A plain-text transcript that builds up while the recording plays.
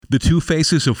The two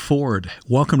faces of Ford.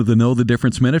 Welcome to the Know the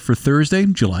Difference Minute for Thursday,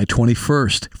 July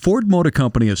 21st. Ford Motor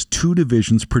Company has two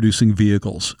divisions producing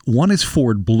vehicles. One is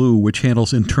Ford Blue, which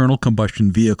handles internal combustion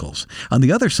vehicles. On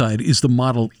the other side is the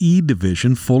Model E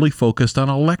division, fully focused on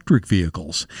electric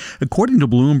vehicles. According to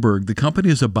Bloomberg, the company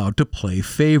is about to play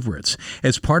favorites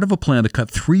as part of a plan to cut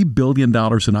 $3 billion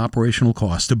in operational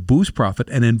costs to boost profit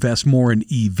and invest more in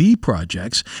EV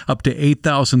projects. Up to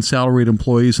 8,000 salaried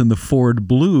employees in the Ford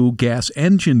Blue gas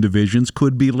engine divisions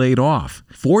could be laid off.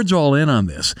 Ford's all in on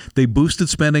this. They boosted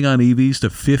spending on EVs to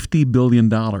 $50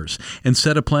 billion and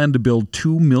set a plan to build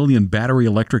 2 million battery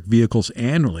electric vehicles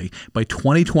annually by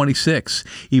 2026,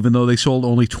 even though they sold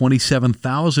only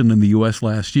 27,000 in the U.S.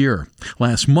 last year.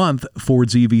 Last month,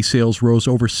 Ford's EV sales rose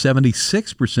over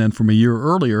 76% from a year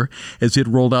earlier as it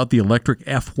rolled out the electric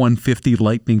F-150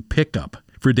 Lightning pickup.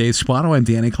 For Dave Spotto, I'm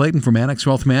Danny Clayton from Annex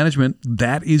Wealth Management.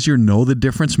 That is your Know the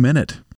Difference Minute.